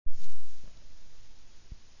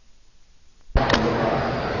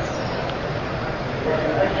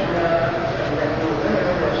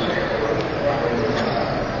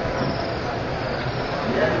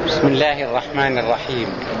الله الرحمن الرحيم.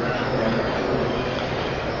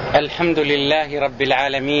 الحمد لله رب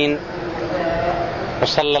العالمين،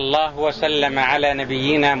 وصلى الله وسلم على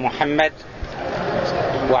نبينا محمد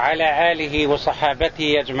وعلى آله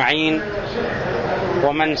وصحابته أجمعين،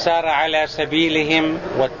 ومن سار على سبيلهم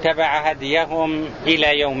واتبع هديهم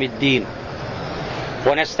إلى يوم الدين.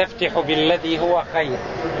 ونستفتح بالذي هو خير،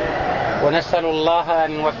 ونسأل الله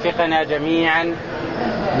أن يوفقنا جميعا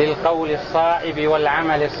للقول الصائب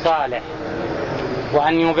والعمل الصالح،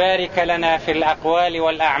 وأن يبارك لنا في الأقوال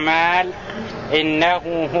والأعمال،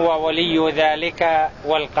 إنه هو ولي ذلك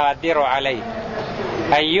والقادر عليه.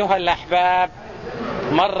 أيها الأحباب،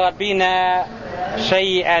 مر بنا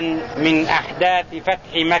شيئا من أحداث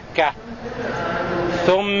فتح مكة،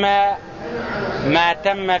 ثم ما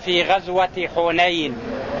تم في غزوة حنين،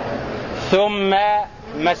 ثم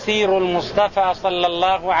مسير المصطفى صلى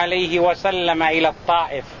الله عليه وسلم إلى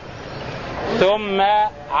الطائف، ثم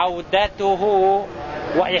عودته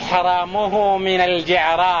وإحرامه من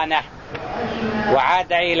الجعرانة،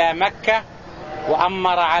 وعاد إلى مكة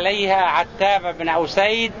وأمر عليها عتاب بن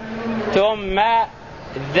أسيد، ثم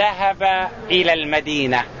ذهب إلى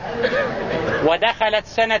المدينة. ودخلت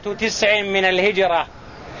سنة 9 من الهجرة،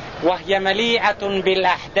 وهي مليئة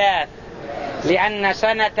بالأحداث، لأن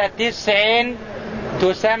سنة 9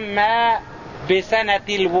 تسمى بسنة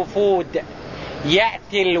الوفود.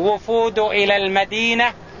 يأتي الوفود إلى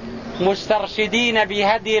المدينة مسترشدين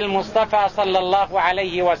بهدي المصطفى صلى الله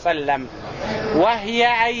عليه وسلم،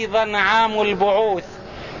 وهي أيضا عام البعوث.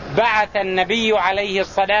 بعث النبي عليه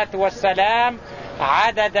الصلاة والسلام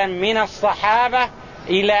عددا من الصحابة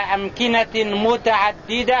إلى أمكنة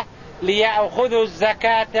متعددة ليأخذوا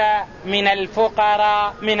الزكاة من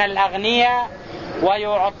الفقراء من الأغنياء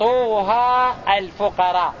ويعطوها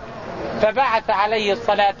الفقراء. فبعث عليه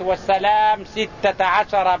الصلاة والسلام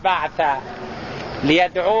 16 بعثا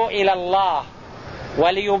ليدعوا إلى الله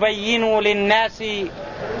وليبينوا للناس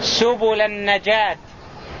سبل النجاة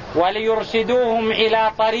وليرشدوهم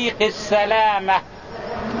إلى طريق السلامة.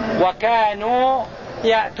 وكانوا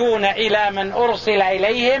يأتون إلى من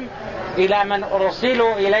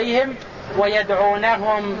أرسلوا إليهم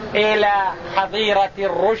ويدعونهم إلى حظيرة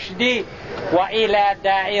الرشد وإلى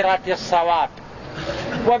دائرة الصواب.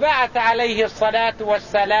 وبعث عليه الصلاة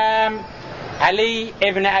والسلام علي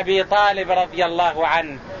ابن أبي طالب رضي الله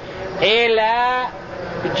عنه إلى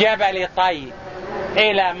جبل طي،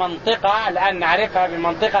 إلى منطقة الآن نعرفها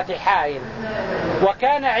بمنطقة حائل،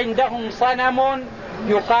 وكان عندهم صنم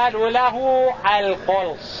يقال له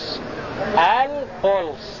القلص.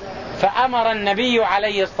 فأمر النبي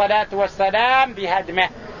عليه الصلاة والسلام بهدمه،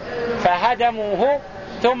 فهدموه،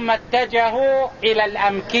 ثم اتجهوا إلى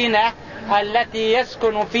الأمكنة التي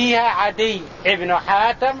يسكن فيها عدي ابن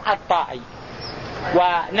حاتم الطائي.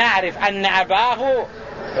 ونعرف أن أباه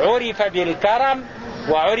عرف بالكرم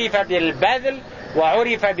وعرف بالبذل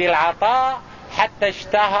وعرف بالعطاء، حتى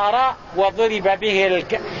اشتهر وضرب به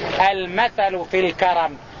المثل في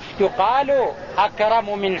الكرم، يقال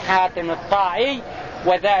أكرم من حاتم الطائي،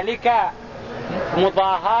 وذلك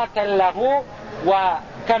مضاهاة له،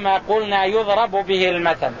 وكما قلنا يضرب به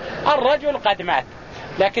المثل. الرجل قد مات،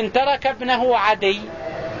 لكن ترك ابنه عدي،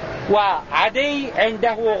 وعدي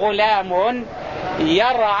عنده غلام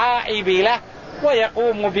يرعى إبله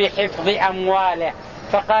ويقوم بحفظ أمواله.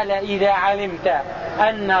 فقال: إذا علمت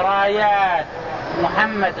أن رايات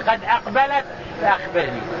محمد قد أقبلت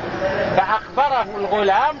فأخبرني. فأخبره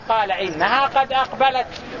الغلام، قال: إنها قد أقبلت،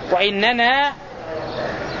 وإننا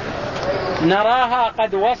نراها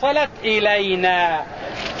قد وصلت إلينا.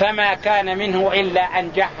 فما كان منه إلا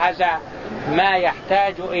أن جهز ما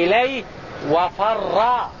يحتاج إليه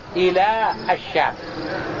وفر إلى الشام.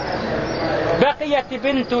 بقيت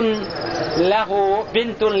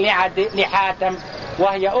بنت لحاتم،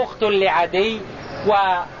 وهي أخت لعدي،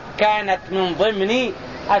 وكانت من ضمن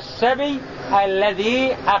السبي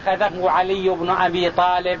الذي أخذه علي بن أبي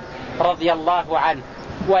طالب رضي الله عنه،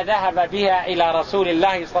 وذهب بها إلى رسول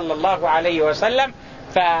الله صلى الله عليه وسلم.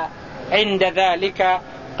 فعند ذلك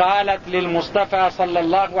قالت للمصطفى صلى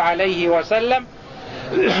الله عليه وسلم: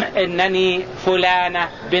 إنني فلانة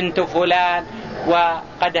بنت فلان،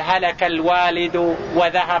 وقد هلك الوالد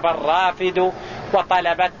وذهب الرافد.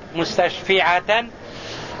 وطلبت مستشفعة،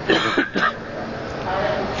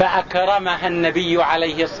 فأكرمها النبي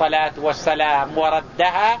عليه الصلاة والسلام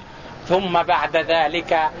وردها. ثم بعد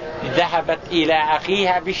ذلك ذهبت إلى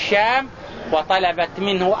أخيها بالشام وطلبت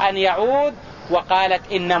منه أن يعود،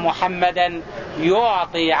 وقالت: إن محمدا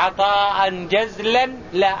يعطي عطاء جزلا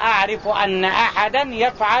لا أعرف أن أحدا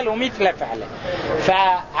يفعل مثل فعله،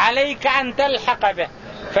 فعليك أن تلحق به،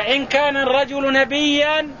 فإن كان الرجل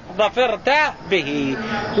نبيا ظفرت به،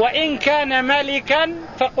 وإن كان ملكا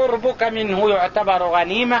فقربك منه يعتبر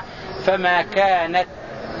غنيمة. فما كانت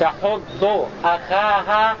تحض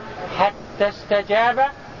أخاها حتى استجاب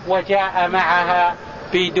وجاء معها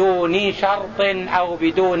بدون شرط أو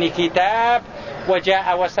بدون كتاب،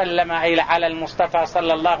 وجاء وسلم على المصطفى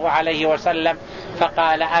صلى الله عليه وسلم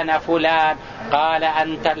فقال أنا فلان، قال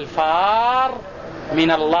أنت الفار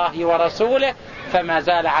من الله ورسوله، فما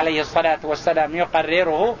زال عليه الصلاة والسلام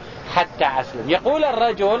يقرره حتى أسلم. يقول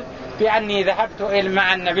الرجل بأني ذهبت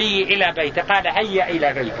مع النبي إلى بيته، قال هيا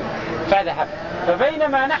إلى بيته، فذهب.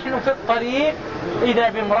 فبينما نحن في الطريق إذا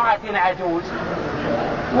بامرأة عجوز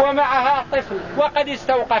ومعها طفل وقد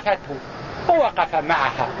استوقفته، ووقف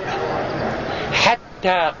معها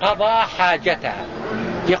حتى قضى حاجتها.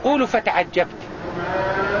 يقول فتعجبت،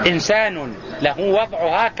 إنسان له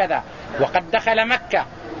وضع هكذا وقد دخل مكة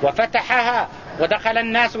وفتحها ودخل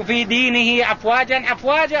الناس في دينه أفواجا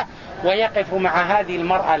أفواجا، ويقف مع هذه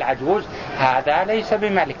المرأة العجوز، هذا ليس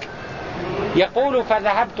بملك. يقول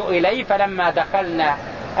فذهبت إليه، فلما دخلنا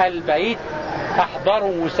البيت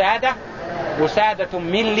أحضروا وسادة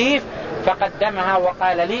من ليف فقدمها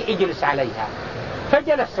وقال لي اجلس عليها،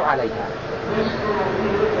 فجلست عليها.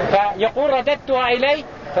 فيقول رددتها إليه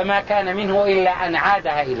فما كان منه إلا أن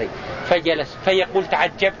عادها إلي فجلس. فيقول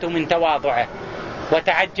تعجبت من تواضعه،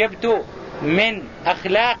 وتعجبت من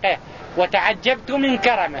أخلاقه، وتعجبت من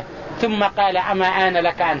كرمه. ثم قال أما آن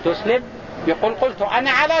لك أن تسلم؟ يقول قلت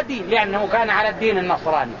أنا على دين، لأنه كان على الدين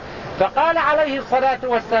النصراني. فقال عليه الصلاة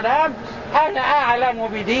والسلام أنا أعلم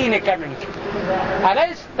بدينك منك،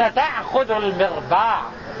 ألست تأخذ المرباع؟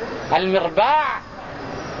 المرباع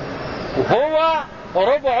هو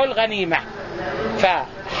ربع الغنيمة،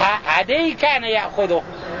 فعدي كان يأخذه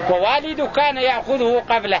ووالد كان يأخذه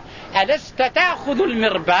قبله، ألست تأخذ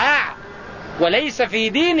المرباع وليس في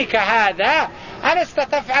دينك هذا؟ ألست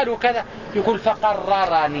تفعل كذا؟ يقول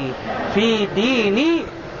فقررني في ديني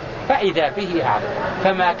فإذا به أعلم،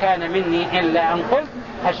 فما كان مني إلا أن قلت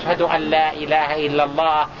أشهد أن لا إله إلا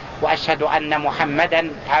الله وأشهد أن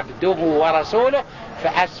محمدا عبده ورسوله،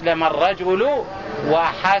 فأسلم الرجل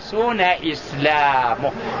وحسن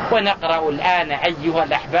إسلامه. ونقرأ الآن أيها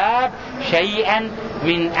الأحباب شيئا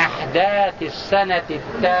من أحداث السنة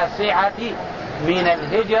 9 من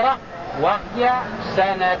الهجرة، وهي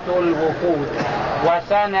سنة الوفود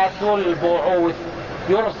وسنة البعوث.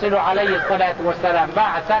 يرسل عليه الصلاة والسلام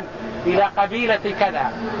بعثا إلى قبيلة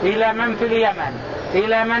كذا، إلى من في اليمن،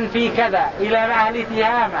 إلى من في كذا، إلى أهل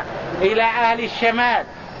تهامة، إلى أهل الشمال،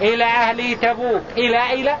 إلى أهل تبوك،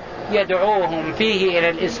 إلى يدعوهم فيه إلى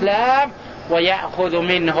الإسلام، ويأخذ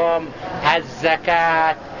منهم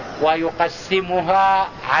الزكاة ويقسمها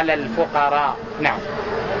على الفقراء. نعم.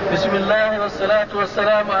 بسم الله والصلاة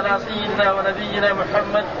والسلام على سيدنا ونبينا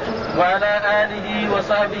محمد وعلى آله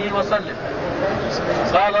وصحبه وسلم.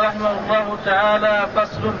 قال رحمه الله تعالى: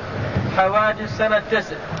 فصل: حوادث سنة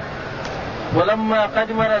 9. ولما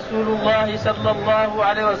قدم رسول الله صلى الله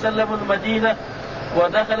عليه وسلم المدينة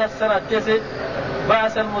ودخل السنة 9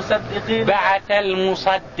 بعث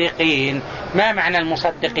المصدقين. ما معنى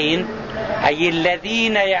المصدقين؟ أي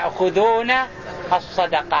الذين يأخذون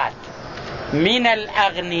الصدقات من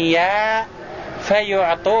الأغنياء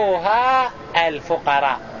فيعطوها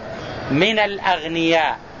الفقراء، من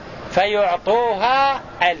الأغنياء فيعطوها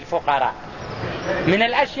الفقراء. من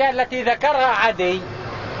الأشياء التي ذكرها عدي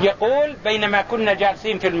يقول: بينما كنا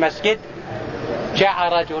جالسين في المسجد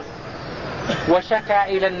جاء رجل وشكى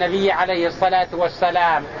إلى النبي عليه الصلاة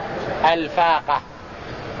والسلام الفاقة،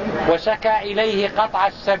 وشكى إليه قطع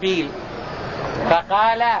السبيل،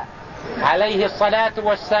 فقال عليه الصلاة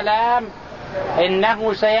والسلام: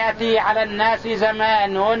 إنه سيأتي على الناس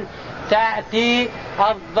زمان تأتي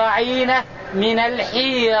الضعينة من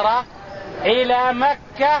الحيرة إلى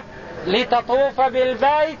مكة لتطوف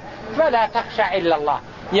بالبيت فلا تخشى إلا الله.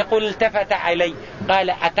 يقول التفت علي قال: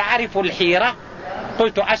 أتعرف الحيرة؟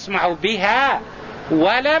 قلت: أسمع بها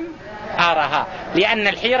ولم أرها، لأن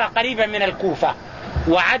الحيرة قريبة من الكوفة،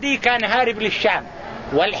 وعدي كان هارب للشام،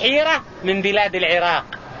 والحيرة من بلاد العراق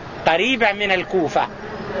قريبة من الكوفة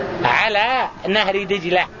على نهر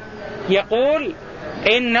دجلة. يقول: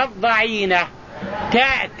 إن الضعينة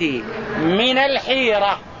تأتي من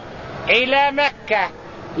الحيرة إلى مكة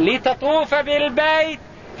لتطوف بالبيت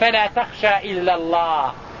فلا تخشى إلا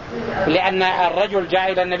الله. لأن الرجل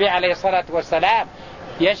جاء إلى النبي عليه الصلاة والسلام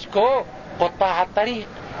يشكو قطاع الطريق،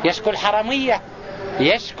 يشكو الحرمية،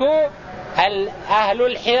 يشكو أهل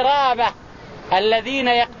الحرابة الذين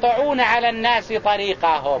يقطعون على الناس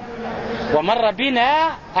طريقهم. ومر بنا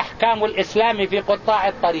أحكام الإسلام في قطاع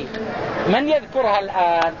الطريق، من يذكرها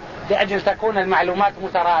الآن لأجل تكون المعلومات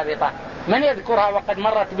مترابطة؟ من يذكرها وقد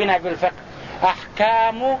مرت بنا في الفقه؟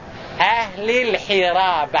 أحكام أهل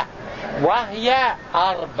الحرابة، وهي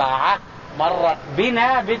 4 مرت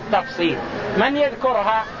بنا بالتفصيل. من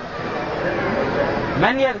يذكرها؟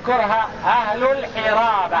 من يذكرها؟ أهل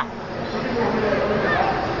الحرابة.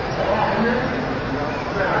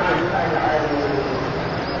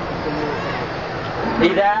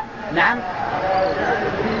 نعم،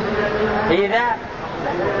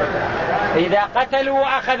 إذا قتلوا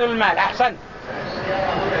وأخذوا المال. أحسن.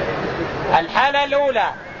 الحالة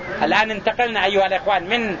الأولى. الآن انتقلنا أيها الإخوان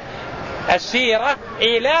من السيرة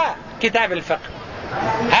إلى كتاب الفقه.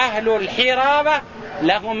 أهل الحرابة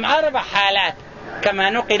لهم 4 حالات كما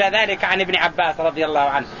نقل ذلك عن ابن عباس رضي الله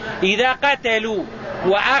عنه. إذا قتلوا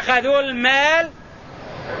وأخذوا المال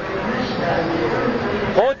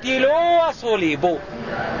قتلوا وصلبوا.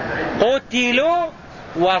 قتلوا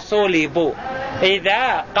وصلبوا.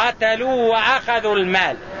 إذا قتلوا وأخذوا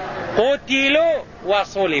المال قتلوا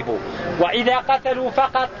وصلبوا. وإذا قتلوا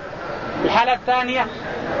فقط، الحالة الثانية،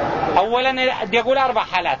 أولا يقول 4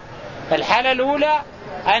 حالات. الحالة الأولى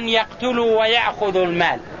أن يقتلوا ويأخذوا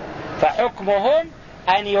المال، فحكمهم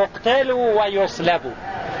أن يقتلوا ويصلبوا.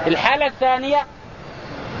 الحالة الثانية،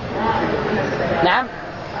 نعم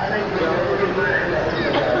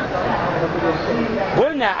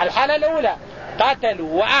قلنا الحالة الأولى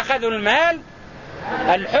قتلوا وأخذوا المال،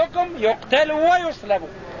 الحكم يقتلوا ويصلبوا.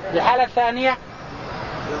 الحالة الثانية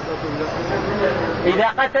إذا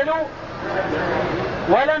قتلوا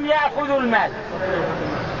ولم يأخذوا المال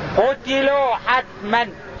قتلوا حتما.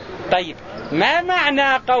 طيب، ما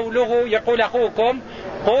معنى قوله يقول أخوكم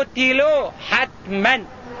قتلوا حتما؟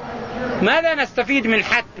 ماذا نستفيد من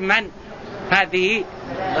حتما هذه؟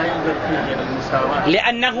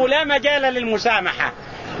 لأنه لا مجال للمسامحة،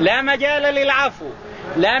 لا مجال للعفو،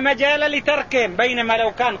 لا مجال لتركهم. بينما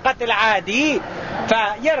لو كان قتل عادي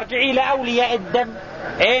فيرجع إلى أولياء الدم،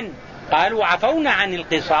 إن قالوا عفونا عن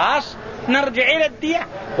القصاص نرجع إلى الدية،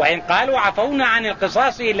 وإن قالوا عفونا عن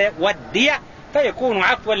القصاص والدية فيكون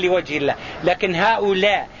عفوا لوجه الله. لكن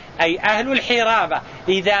هؤلاء أي أهل الحرابة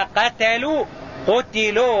إذا قتلوا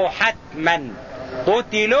قتلوا حتما.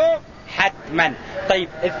 قتلوا حتما. طيب،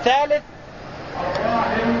 الثالث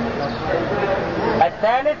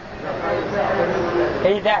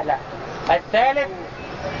إذا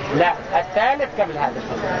لا، الثالث قبل هذا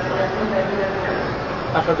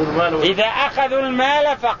إذا أخذوا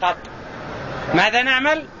المال فقط ماذا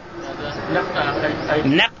نعمل؟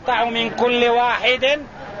 نقطع من كل واحد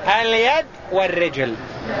اليد والرجل.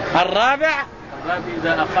 الرابع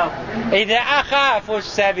إذا أخافوا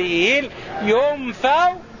السبيل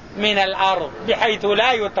ينفوا من الأرض بحيث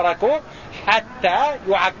لا يتركوا حتى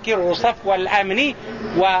يعكروا صفو الأمن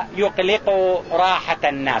ويقلقوا راحة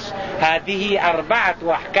الناس. هذه 4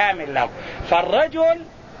 أحكام له. فالرجل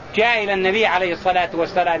جاء إلى النبي عليه الصلاة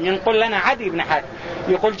والسلام، ينقل لنا عدي بن حاتم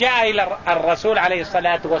يقول جاء إلى الرسول عليه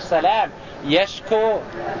الصلاة والسلام يشكو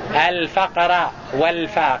الفقر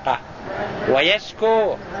والفاقة،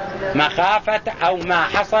 ويشكو مخافة أو ما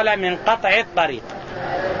حصل من قطع الطريق.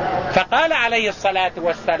 فقال عليه الصلاة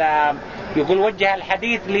والسلام، يقول وجه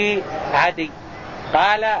الحديث لعدي،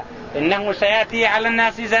 قال إنه سيأتي على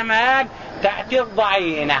الناس زمان تأتي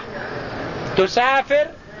الضعينة تسافر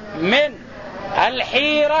من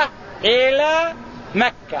الحيرة إلى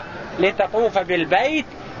مكة لتطوف بالبيت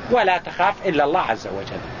ولا تخاف إلا الله عز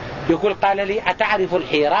وجل. يقول قال لي أتعرف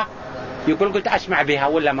الحيرة؟ يقول قلت أسمع بها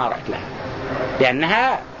ولا ما رحت لها،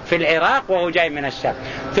 لأنها في العراق وهو جاي من الشام.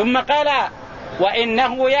 ثم قال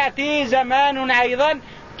وإنه يأتي زمان أيضا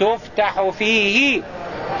تفتح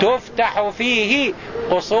فيه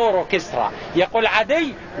قصور كسرى. يقول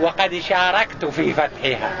عدي وقد شاركت في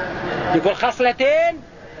فتحها. يقول خصلتين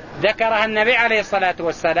ذكرها النبي عليه الصلاة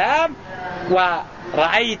والسلام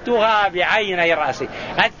ورأيتها بعيني رأسي.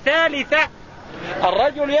 الثالثة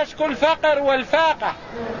الرجل يشكو الفقر والفاقة.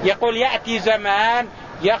 يقول يأتي زمان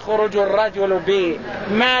يخرج الرجل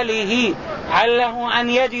بماله عله أن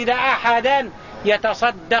يجد أحدا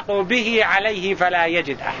يتصدق به عليه فلا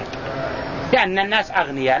يجد أحد، لأن الناس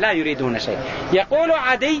أغنياء لا يريدون شيء. يقول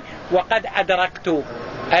عدي وقد أدركت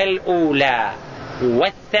الأولى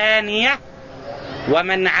والثانية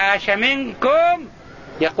ومن عاش منكم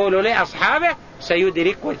يقول لأصحابه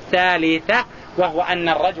سيدرك الثالثة، وهو أن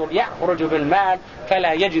الرجل يخرج بالمال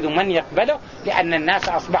فلا يجد من يقبله، لأن الناس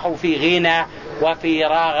أصبحوا في غنى وفي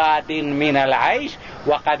رغد من العيش.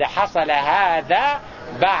 وقد حصل هذا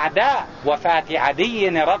بعد وفاة عدي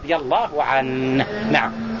رضي الله عنه.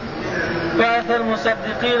 نعم. بعث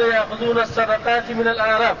المصدقين يأخذون الصدقات من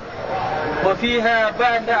الأعراب، وفيها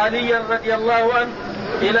بعث علي رضي الله عنه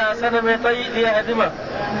إلى صنم طي ليهدمه،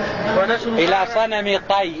 إلى صنم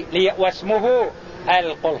طي واسمه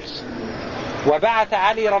القلص. وبعث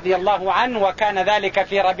علي رضي الله عنه، وكان ذلك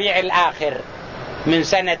في ربيع الآخر من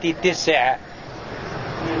سنة 9،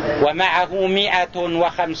 ومعه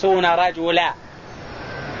 150 رجلا،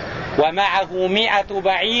 ومعه 100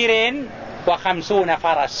 بعير و50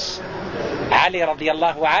 فرس. علي رضي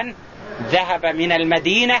الله عنه ذهب من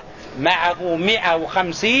المدينة معه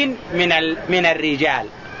 150 من الرجال،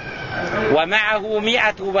 ومعه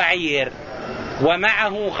 100 بعير،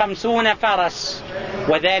 ومعه 50 فرس،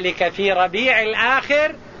 وذلك في ربيع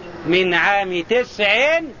الآخر من عام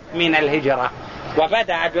 9 من الهجرة.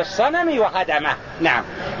 وبدأ بالصنم وهدمه. نعم.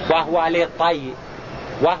 وهو للطي،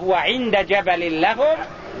 وهو عند جبل لهم،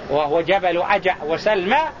 وهو جبل أجع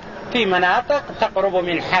وسلمى في مناطق تقرب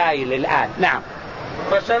من حائل الآن. نعم.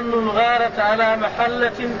 فشنوا غارت على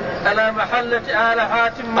محلة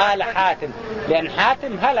آل حاتم. لأن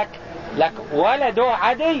حاتم هلك لك ولده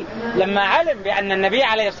عدي لما علم بأن النبي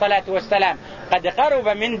عليه الصلاة والسلام قد قرب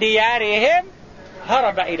من ديارهم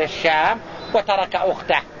هرب إلى الشام وترك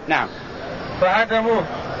أخته. نعم. فهدموه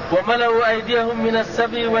وملأوا أيديهم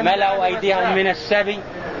من السبي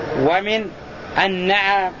ومن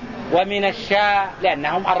النعم ومن الشاء،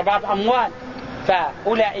 لأنهم أرباب أموال،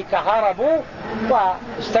 فأولئك هربوا،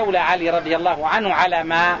 واستولى علي رضي الله عنه على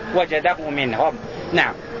ما وجده منهم.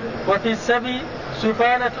 نعم. وفي السبي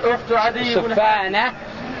سفانة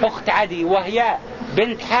أخت عدي، وهي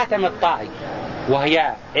بنت حاتم الطائي،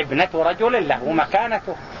 وهي ابنة رجل له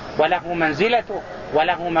مكانته وله منزلته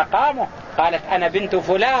وله مقامه. قالت أنا بنت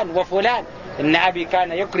فلان وفلان، إن أبي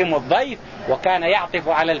كان يكرم الضيف، وكان يعطف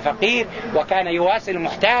على الفقير، وكان يواسي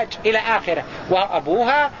المحتاج إلى آخره،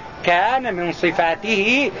 وأبوها كان من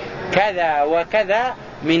صفاته كذا وكذا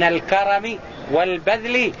من الكرم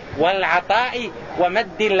والبذل والعطاء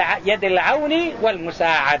ومد يد العون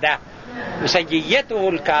والمساعدة، سجيته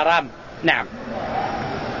الكرم. نعم.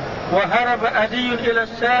 وهرب عدي إلى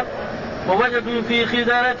الشام، ووجدوا في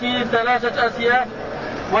خزانته 3 أسياف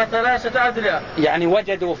و3 أدرع، يعني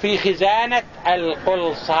وجدوا في خزانة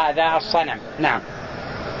القلص هذا الصنم. نعم.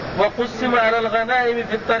 وقسم على الغنائم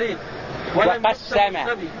في الطريق. وقسم،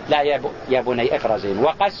 لا يا بني اقرأ زين.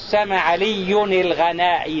 وقسم علي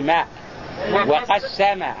الغنائم.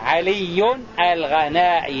 وقسم علي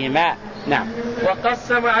الغنائم. نعم.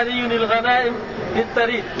 وقسم علي الغنائم في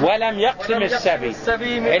الطريق، ولم يقسم السبي.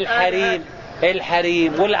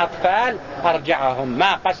 الحريم والأطفال أرجعهم،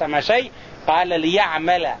 ما قسم شيء. قال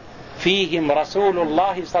ليعمل فيهم رسول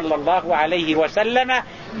الله صلى الله عليه وسلم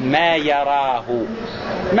ما يراه،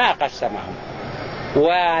 ما قسمهم.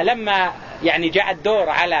 ولما يعني جاء الدور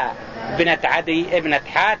على ابنة عدي ابنة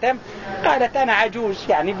حاتم، قالت أنا عجوز،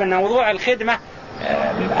 يعني بموضوع الخدمة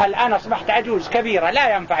الآن أصبحت عجوز كبيرة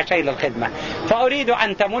لا ينفع شيء للخدمة، فأريد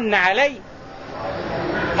أن تمن علي،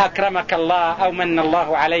 أكرمك الله أو من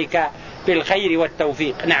الله عليك بالخير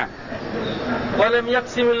والتوفيق. نعم. ولم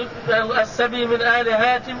يقسم السبي من آل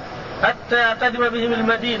هاتم حتى قدم بهم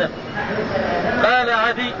المدينة. قال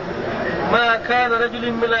عدي ما كان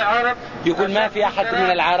رجل من العرب، يقول ما في أحد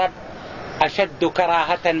من العرب أشد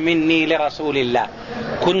كراهة مني لرسول الله،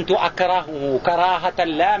 كنت أكرهه كراهة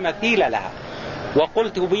لا مثيل لها،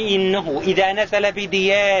 وقلت بإنه إذا نزل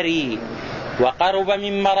بدياري وقرب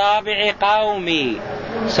من مرابع قومي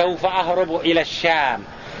سوف أهرب إلى الشام،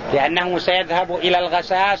 لأنه سيذهب إلى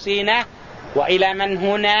الغساسنة وإلى من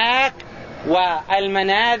هناك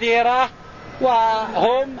والمناذرة،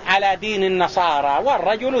 وهم على دين النصارى،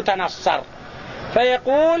 والرجل تنصر.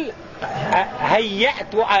 فيقول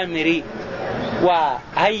هيأت أمري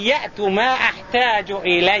وهيأت ما أحتاج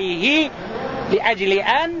إليه لأجل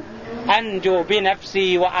أن أنجو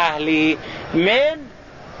بنفسي وأهلي من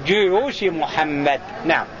جيوش محمد.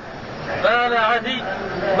 نعم. قال عدي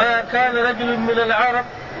ما كان رجل من العرب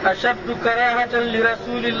أشد كراهة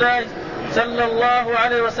لرسول الله صلى الله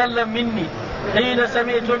عليه وسلم مني حين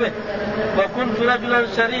سمعت به، وكنت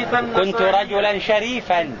رجلا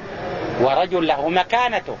شريفا ورجل له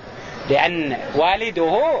مكانته، لأن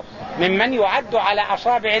والده ممن يعد على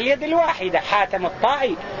أصابع اليد الواحدة، حاتم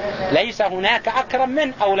الطائي، ليس هناك أكرم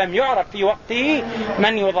منه، أو لم يعرف في وقته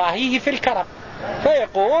من يضاهيه في الكرم.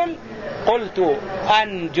 فيقول قلت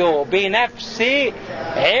أنجو بنفسي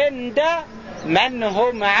عند من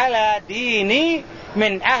هم على ديني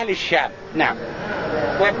من أهل الشام. نعم.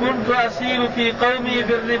 وكنت أسير في قومي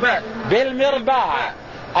بالمرباع.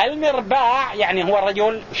 المرباع يعني هو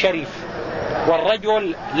الرجل شريف،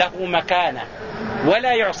 والرجل له مكانة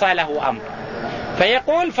ولا يعصى له أمر.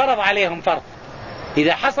 فيقول فرض عليهم فرض،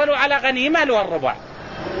 إذا حصلوا على غنيمة له الربع،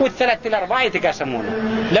 والثلاث الأرباع يتقاسمونه.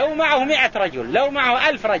 لو معه 100 رجل، لو معه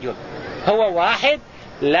 1000 رجل، هو واحد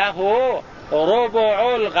له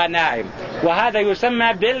ربع الغنائم، وهذا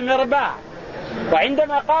يسمى بالمرباع.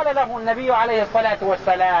 وعندما قال له النبي عليه الصلاة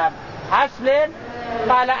والسلام أسلم،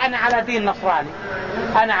 قال أنا على دين نصراني،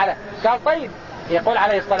 قال طيب، يقول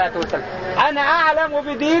عليه الصلاة والسلام أنا أعلم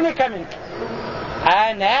بدينك منك،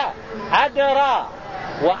 أنا أدرى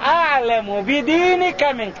وأعلم بدينك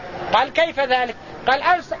منك. قال كيف ذلك؟ قال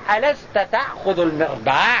ألست تأخذ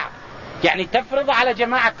المرباع، يعني تفرض على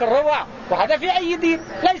جماعة الرواة، وهذا في أي دين؟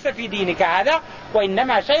 ليس في دينك هذا،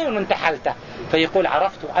 وإنما شيء انتحلته. فيقول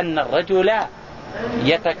عرفت أن الرجل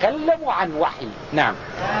يتكلم عن وحي. نعم.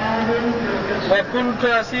 وكنت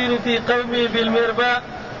أسير في قومي بالمرباع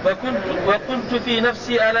وكنت في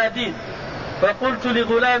نفسي على دين، فقلت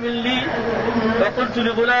لغلام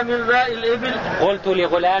راعي الإبل، قلت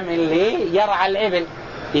لغلام لي يرعى الإبل،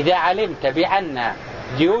 إذا علمت بأن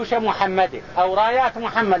جيوش محمد أو رايات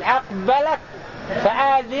محمد أقبلت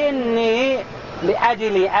فآذني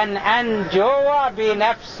لأجل أن أنجو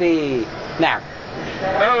بنفسي. نعم.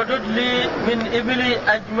 أعدد لي من إبلي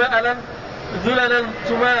أجمالا ذللا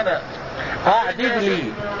ثمانا،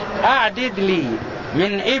 أعدد لي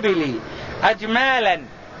من إبلي أجمالا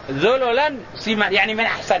ذللا سمان، يعني من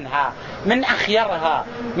أحسنها، من أخيرها،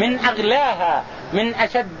 من أغلاها، من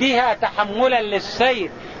أشدها تحملا للسير،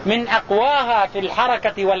 من أقواها في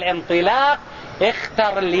الحركة والانطلاق.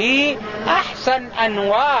 اختر لي أحسن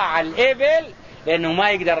أنواع الإبل، لأنه ما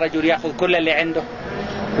يقدر الرجل يأخذ كل اللي عنده،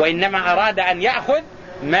 وإنما أراد أن يأخذ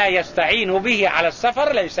ما يستعين به على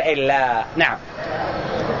السفر ليس إلا. نعم.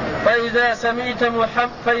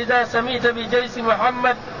 فإذا سمعت بجيش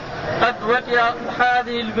محمد قد وقع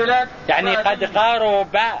هذه البلاد، يعني قد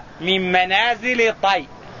قارب من منازل طي،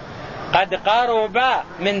 قد قارب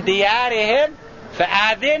من ديارهم،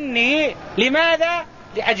 فآذني. لماذا؟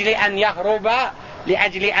 لأجل أن يهرب،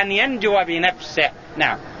 لأجل أن ينجو بنفسه.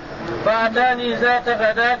 نعم. فأتاني ذات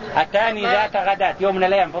غداة، يوم من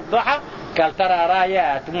الأيام في الضحى، قال ترى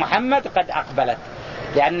رايات محمد قد أقبلت،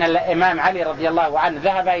 لأن الإمام علي رضي الله عنه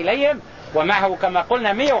ذهب إليهم ومعه كما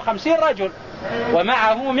قلنا 150 رجل،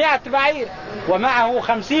 ومعه 100 بعير، ومعه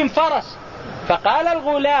 50 فرس. فقال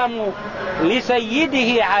الغلام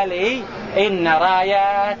لسيده علي إن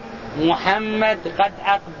رايات محمد قد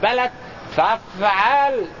أقبلت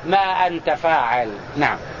فافعل ما أنت فاعل.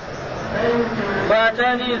 نعم.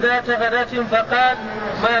 فأتاني ذات غداة فقال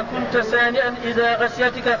ما كنت سانئا إذا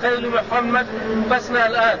غشيتك خيل محمد فاصنع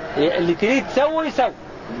الآن. اللي تريد تسوي سوي،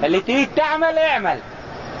 اللي تريد تعمل اعمل،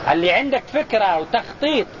 اللي عندك فكرة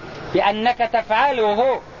وتخطيط بأنك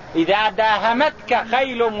تفعله إذا داهمتك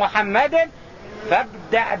خيل محمد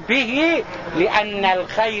فابدأ به، لأن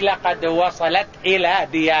الخيل قد وصلت إلى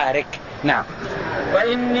ديارك. نعم.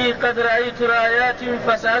 وإني قد رأيت رايات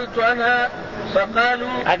فسألت عنها فقالوا،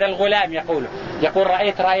 هذا الغلام يقول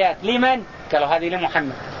رأيت رايات. لمن؟ قالوا هذه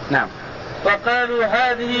لمحمد. نعم. فقالوا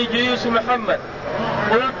هذه جيوش محمد.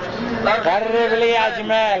 قلت قرب لي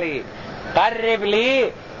أجمالي، قرب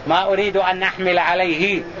لي ما أريد أن أحمل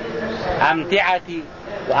عليه أمتعتي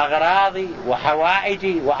وأغراضي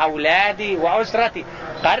وحوائجي وأولادي وأسرتي،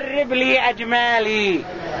 قرب لي أجمالي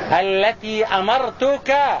التي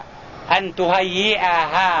أمرتك أن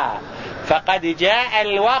تهيئها، فقد جاء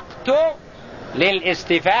الوقت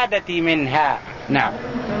للاستفادة منها. نعم.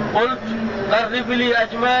 قلت قرب لي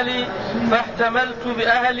أجمالي، فاحتملت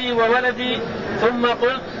بأهلي وولدي، ثم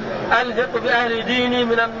قلت ألحق بأهل ديني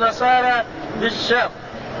من النصارى بالشام.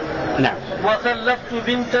 نعم. وخلفت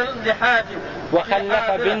بنتا لحاتم،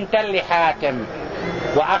 وخلف بنتا لحاتم،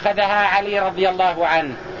 وأخذها علي رضي الله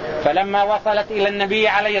عنه. فلما وصلت إلى النبي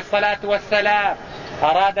عليه الصلاة والسلام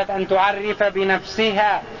أرادت أن تعرف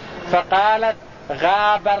بنفسها، فقالت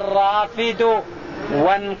غاب الرافد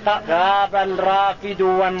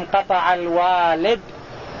وانقطع الوالد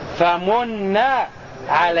فمن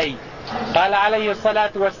علي. قال عليه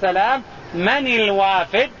الصلاة والسلام من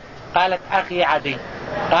الوافد؟ قالت أخي عدي.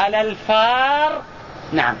 قال الفار.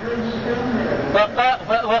 نعم.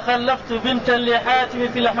 وخلفت بنتا لحاتم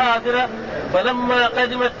في الحاضرة،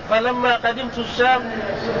 فلما قدمت الشام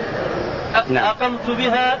أقمت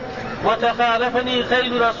بها، وتخالفني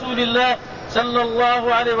خيل رسول الله صلى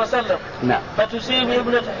الله عليه وسلم. نعم. فتصيب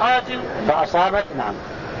ابنة حاتم فأصابت. نعم.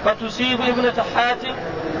 فتصيب ابنة حاتم،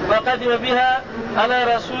 فقدم بها على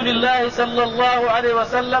رسول الله صلى الله عليه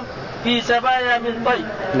وسلم في سبايا من طي.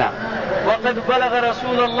 نعم. وقد بلغ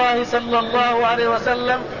رسول الله صلى الله عليه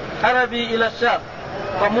وسلم حربي إلى الشام،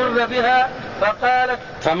 فمر بها فقالت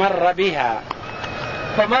فمر بها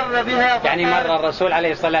يعني مر الرسول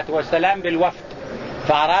عليه الصلاة والسلام بالوفد،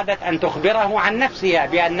 فأرادت أن تخبره عن نفسها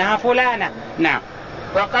بأنها فلانة. نعم.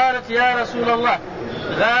 فقالت يا رسول الله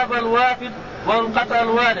غاب الوافد وانقطع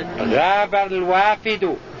الوالد. غاب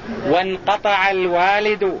الوافد وانقطع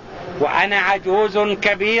الوالد وأنا عجوز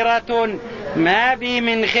كبيرة ما بي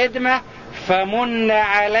من خدمة فمن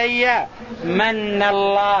علي من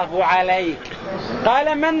الله عليك.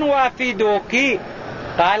 قال من وافدك؟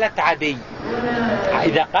 قالت عدي.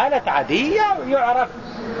 إذا قالت عدي يعرف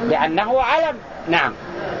لأنه علم. نعم.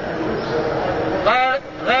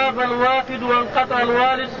 غاب الوافد وانقطع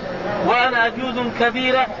الوالد وأنا عجوز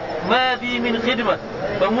كبيرة ما بي من خدمة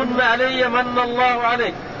فمن علي من الله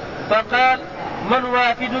عليك. فقال من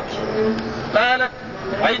وافدك؟ قالت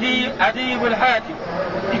عدي بن حاتم.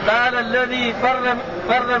 قال الذي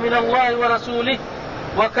فر من الله ورسوله.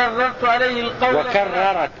 وكررت عليه القول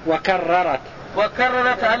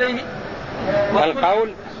وكررت عليه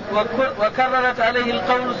القول وكررت عليه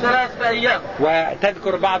القول 3 أيام.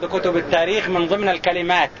 وتذكر بعض كتب التاريخ من ضمن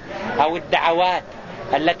الكلمات أو الدعوات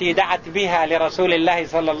التي دعت بها لرسول الله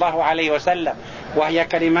صلى الله عليه وسلم وهي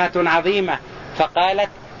كلمات عظيمة. فقالت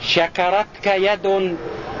شكرتك يد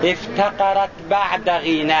افتقرت بعد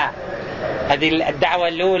غناء. هذه الدعوة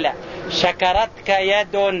الأولى. شكرتك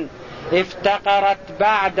يد افتقرت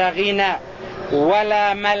بعد غنى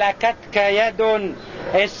ولا ملكتك يد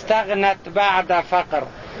استغنت بعد فقر.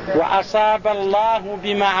 وأصاب الله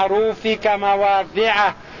بمعروفك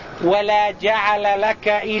مواضعه ولا جعل لك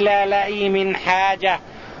إلى لئيم حاجة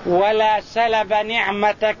ولا سلب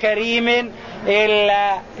نعمة كريم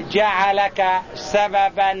إلا جعلك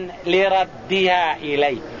سببا لردها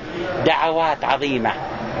إليه. دعوات عظيمة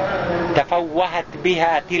تفوهت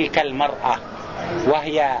بها تلك المرأة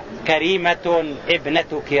وهي كريمة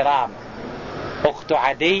ابنة كرام أخت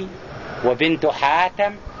عدي وبنت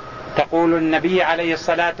حاتم. تقول النبي عليه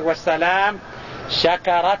الصلاة والسلام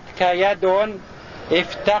شكرتك يد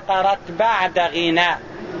افتقرت بعد غنى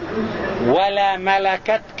ولا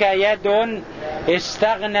ملكتك يد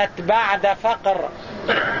استغنت بعد فقر.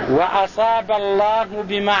 وأصاب الله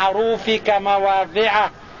بمعروفك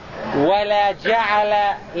مواضعه ولا جعل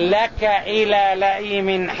لك إلى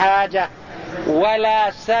لئيم حاجة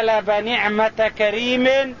ولا سلب نعمة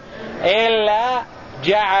كريم إلا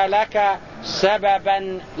جعلك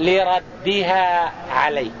سببا لردها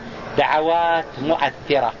عليه. دعوات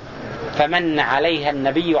مؤثرة فمن عليها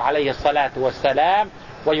النبي عليه الصلاة والسلام.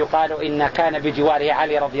 ويقال إن كان بجواره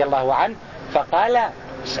علي رضي الله عنه فقال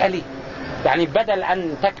اسألي، يعني بدل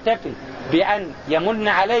أن تكتفي بأن يمن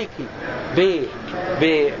عليك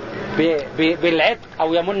بالعتق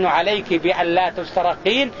أو يمن عليك بأن لا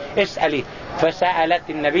تسترقين اسألي. فسألت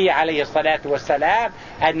النبي عليه الصلاة والسلام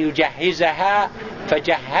أن يجهزها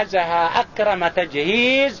فجهزها أكرم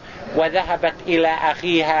تجهيز وذهبت إلى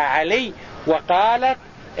أخيها علي وقالت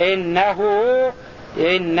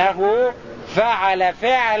إنه فعل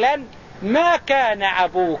فعلا ما كان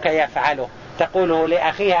أبوك يفعله. تقوله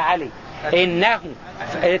لأخيها علي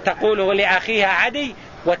تقوله لأخيها عدي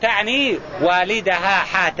وتعني والدها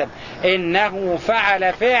حاتم إنه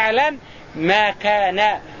فعل فعلا ما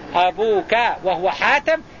كان أبوك وهو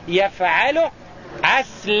حاتم يفعله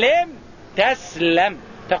أسلم تسلم.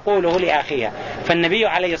 تقوله لأخيها. فالنبي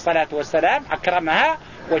عليه الصلاة والسلام أكرمها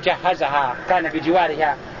وجهزها كان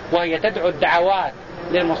بجوارها وهي تدعو الدعوات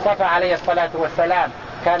للمصطفى عليه الصلاة والسلام.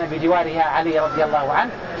 كان بجوارها علي رضي الله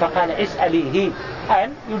عنه فقال اسأليه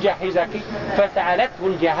أن يجهزك. فسألته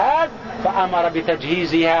الجهاز فأمر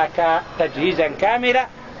بتجهيزها تجهيزا كاملا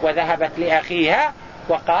وذهبت لأخيها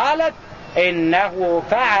وقالت إنه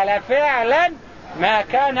فعل فعلا ما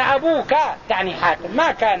كان أبوك، تعني حاتم،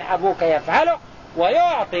 ما كان أبوك يفعله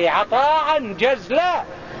ويعطي عطاء جزلا.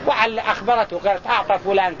 وعلى أخبرته قالت أعطى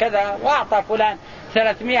فلان كذا وأعطى فلان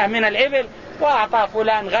 300 من الإبل وأعطى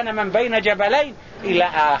فلان غنما بين جبلين إلى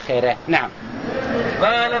آخره. نعم.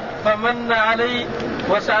 قالت فمن علي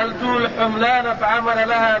وسألته الحملان فعمل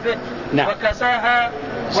لها به. نعم. وكساها.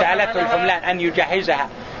 سألته الحملان أن يجهزها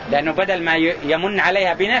لأنه بدل ما يمن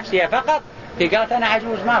عليها بنفسها فقط قالت أنا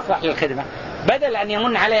عجوز ما أصلح للخدمة. بدل أن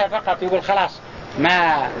يمن عليها فقط يقول خلاص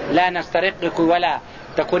لا نسترقك ولا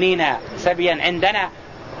تكونين سبيا عندنا،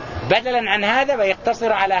 بدلا عن هذا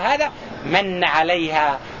ويقتصر على هذا من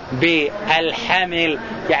عليها بالحمل،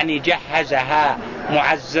 يعني جهزها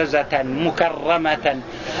معززة مكرمة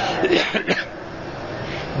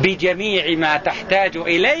بجميع ما تحتاج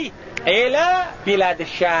إليه إلى بلاد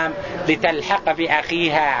الشام لتلحق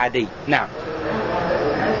بأخيها عدي. نعم.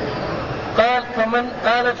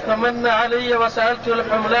 قالت فمن علي وسألت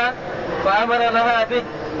الحملان فأمر لها به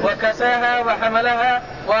وكساها وحملها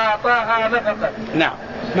وأعطاها نفقة. نعم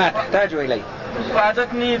ما تحتاج إليه.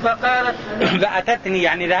 فأتتني فقالت فأتتني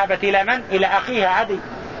يعني ذهبت إلى من؟ إلى أخيها عدي.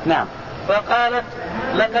 نعم. فقالت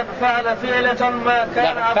لقد فعل فعلة ما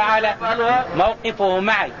كان فعلها. موقفه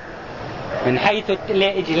معي من حيث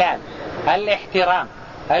الإجلال الاحترام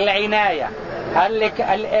العناية،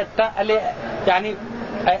 يعني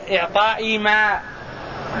إعطائي ما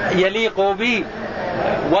يليق بي،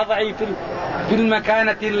 وضعي في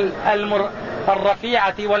المكانة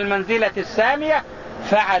الرفيعة والمنزلة السامية،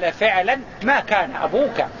 فعل فعلا ما كان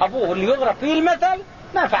أبوه اللي يضرب فيه المثل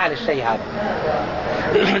ما فعل الشيء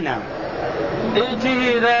هذا. نعم.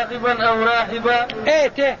 ائته راغبا أو راهبا.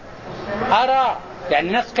 ائته أرى، يعني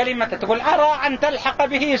نفس كلمة تقول أرى أن تلحق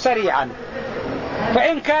به سريعا،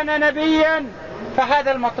 فإن كان نبيا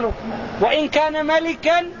فهذا المطلوب، وإن كان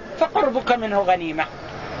ملكا فقربك منه غنيمة.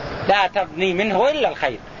 لا تبني منه إلا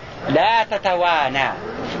الخير، لا تتوانى،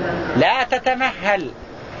 لا تتمهل،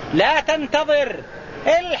 لا تنتظر،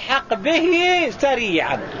 الحق به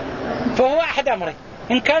سريعا، فهو أحد أمره.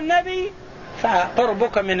 إن كان نبي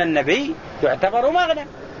فقربك من النبي يعتبر مغنم،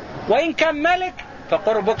 وإن كان ملك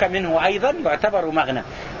فقربك منه أيضا يعتبر مغنم.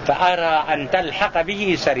 فأرى أن تلحق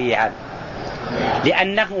به سريعا،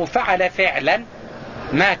 لأنه فعل فعلا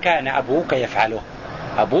ما كان أبوك يفعله.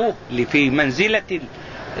 أبوه اللي في منزلة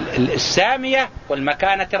السامية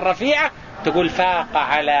والمكانة الرفيعة تقول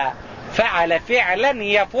فعل فعلا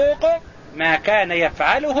يفوق ما كان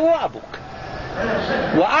يفعله أبوك،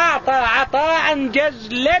 وأعطى عطاء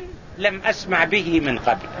جزلا لم أسمع به من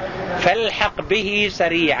قبل، فالحق به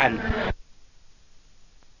سريعا.